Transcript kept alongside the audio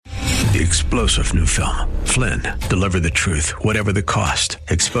The explosive new film, Flynn, Deliver the Truth, Whatever the Cost,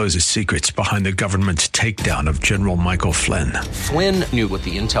 exposes secrets behind the government's takedown of General Michael Flynn. Flynn knew what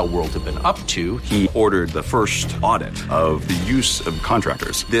the intel world had been up to. He ordered the first audit of the use of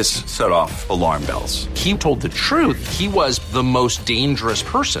contractors. This set off alarm bells. He told the truth. He was the most dangerous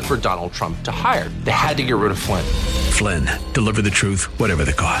person for Donald Trump to hire. They had to get rid of Flynn. Flynn, Deliver the Truth, Whatever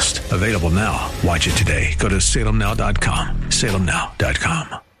the Cost. Available now. Watch it today. Go to salemnow.com.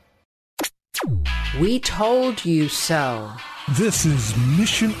 salemnow.com. We told you so. This is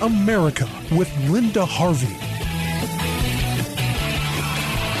Mission America with Linda Harvey.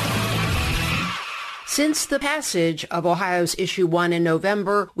 Since the passage of Ohio's Issue 1 in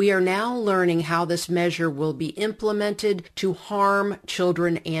November, we are now learning how this measure will be implemented to harm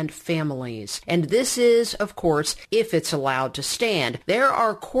children and families. And this is, of course, if it's allowed to stand. There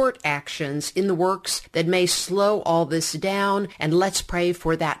are court actions in the works that may slow all this down, and let's pray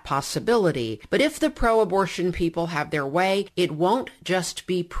for that possibility. But if the pro-abortion people have their way, it won't just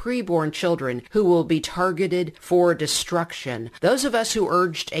be preborn children who will be targeted for destruction. Those of us who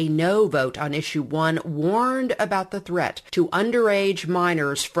urged a no vote on Issue 1 warned about the threat to underage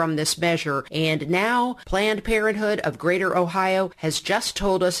minors from this measure, and now Planned Parenthood of Greater Ohio has just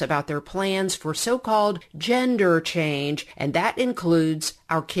told us about their plans for so-called gender change, and that includes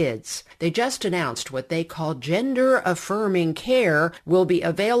our kids. They just announced what they call gender-affirming care will be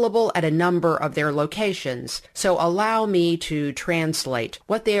available at a number of their locations. So allow me to translate.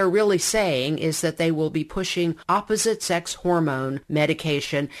 What they are really saying is that they will be pushing opposite-sex hormone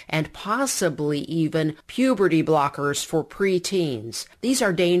medication and possibly even puberty blockers for preteens. These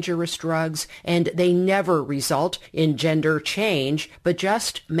are dangerous drugs, and they never result in gender change, but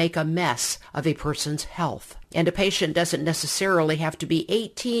just make a mess of a person's health. And a patient doesn't necessarily have to be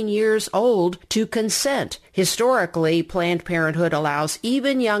 18 years old to consent. Historically, Planned Parenthood allows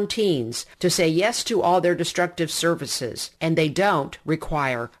even young teens to say yes to all their destructive services, and they don't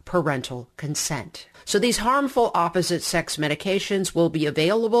require parental consent. So these harmful opposite-sex medications will be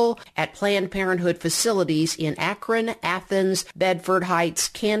available at Planned Parenthood facilities in Akron, Athens, Bedford Heights,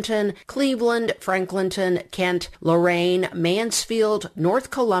 Canton, Cleveland, Franklinton, Kent, Lorain, Mansfield,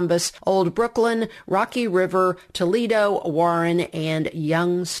 North Columbus, Old Brooklyn, Rocky River, Toledo, Warren, and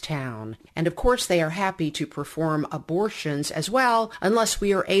Youngstown. And of course, they are happy to perform abortions as well, unless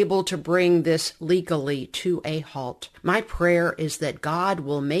we are able to bring this legally to a halt. My prayer is that God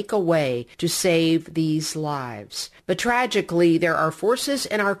will make a way to save these lives. But tragically, there are forces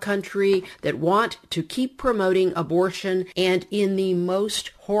in our country that want to keep promoting abortion, and in the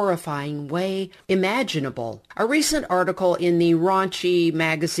most horrifying way imaginable. A recent article in the raunchy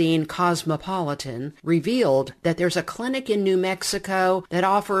magazine Cosmopolitan revealed that there's a clinic in New Mexico that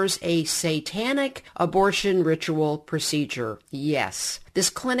offers a satanic abortion ritual procedure. Yes. This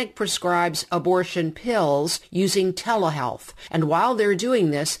clinic prescribes abortion pills using telehealth. And while they're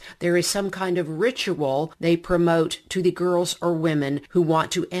doing this, there is some kind of ritual they promote to the girls or women who want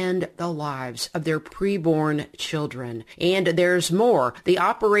to end the lives of their preborn children. And there's more. The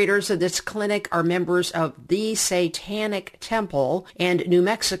operators of this clinic are members of the Satanic Temple, and New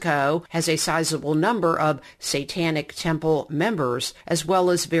Mexico has a sizable number of Satanic Temple members, as well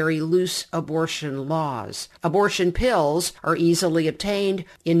as very loose abortion laws. Abortion pills are easily obtained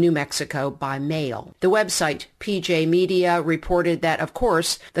in New Mexico by mail. The website PJ Media reported that, of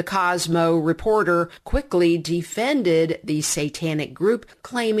course, the Cosmo reporter quickly defended the satanic group,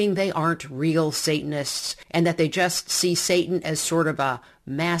 claiming they aren't real Satanists and that they just see Satan as sort of a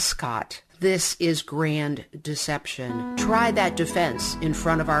mascot. This is grand deception. Try that defense in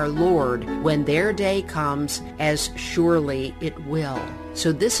front of our Lord when their day comes, as surely it will.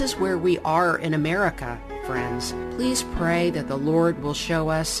 So this is where we are in America, friends. Please pray that the Lord will show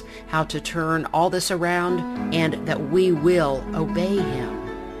us how to turn all this around and that we will obey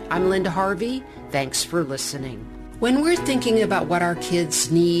Him. I'm Linda Harvey. Thanks for listening. When we're thinking about what our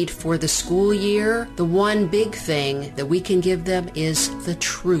kids need for the school year, the one big thing that we can give them is the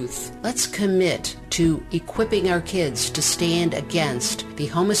truth. Let's commit to equipping our kids to stand against the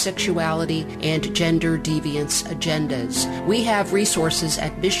homosexuality and gender deviance agendas. We have resources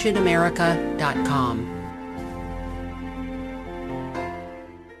at missionamerica.com.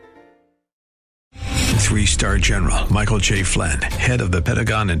 Three-star General Michael J. Flynn, head of the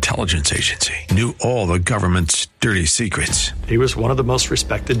Pentagon Intelligence Agency, knew all the government's dirty secrets. He was one of the most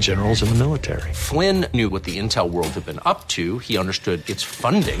respected generals in the military. Flynn knew what the intel world had been up to. He understood its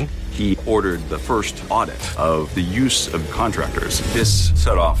funding. He ordered the first audit of the use of contractors. This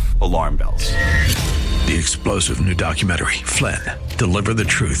set off alarm bells. The explosive new documentary, Flynn, deliver the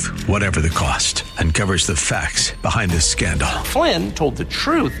truth, whatever the cost, and covers the facts behind this scandal. Flynn told the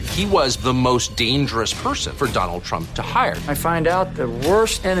truth. He was the most dangerous person for Donald Trump to hire. I find out the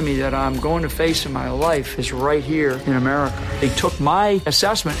worst enemy that I'm going to face in my life is right here in America. They took my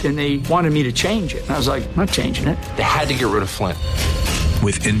assessment and they wanted me to change it. And I was like, I'm not changing it. They had to get rid of Flynn.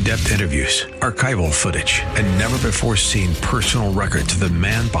 With in-depth interviews, archival footage, and never-before-seen personal records of the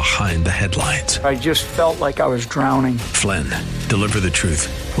man behind the headlines. I just felt like I was drowning. Flynn, deliver the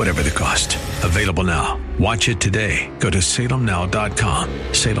truth, whatever the cost. Available now. Watch it today. Go to salemnow.com.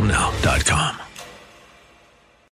 salemnow.com.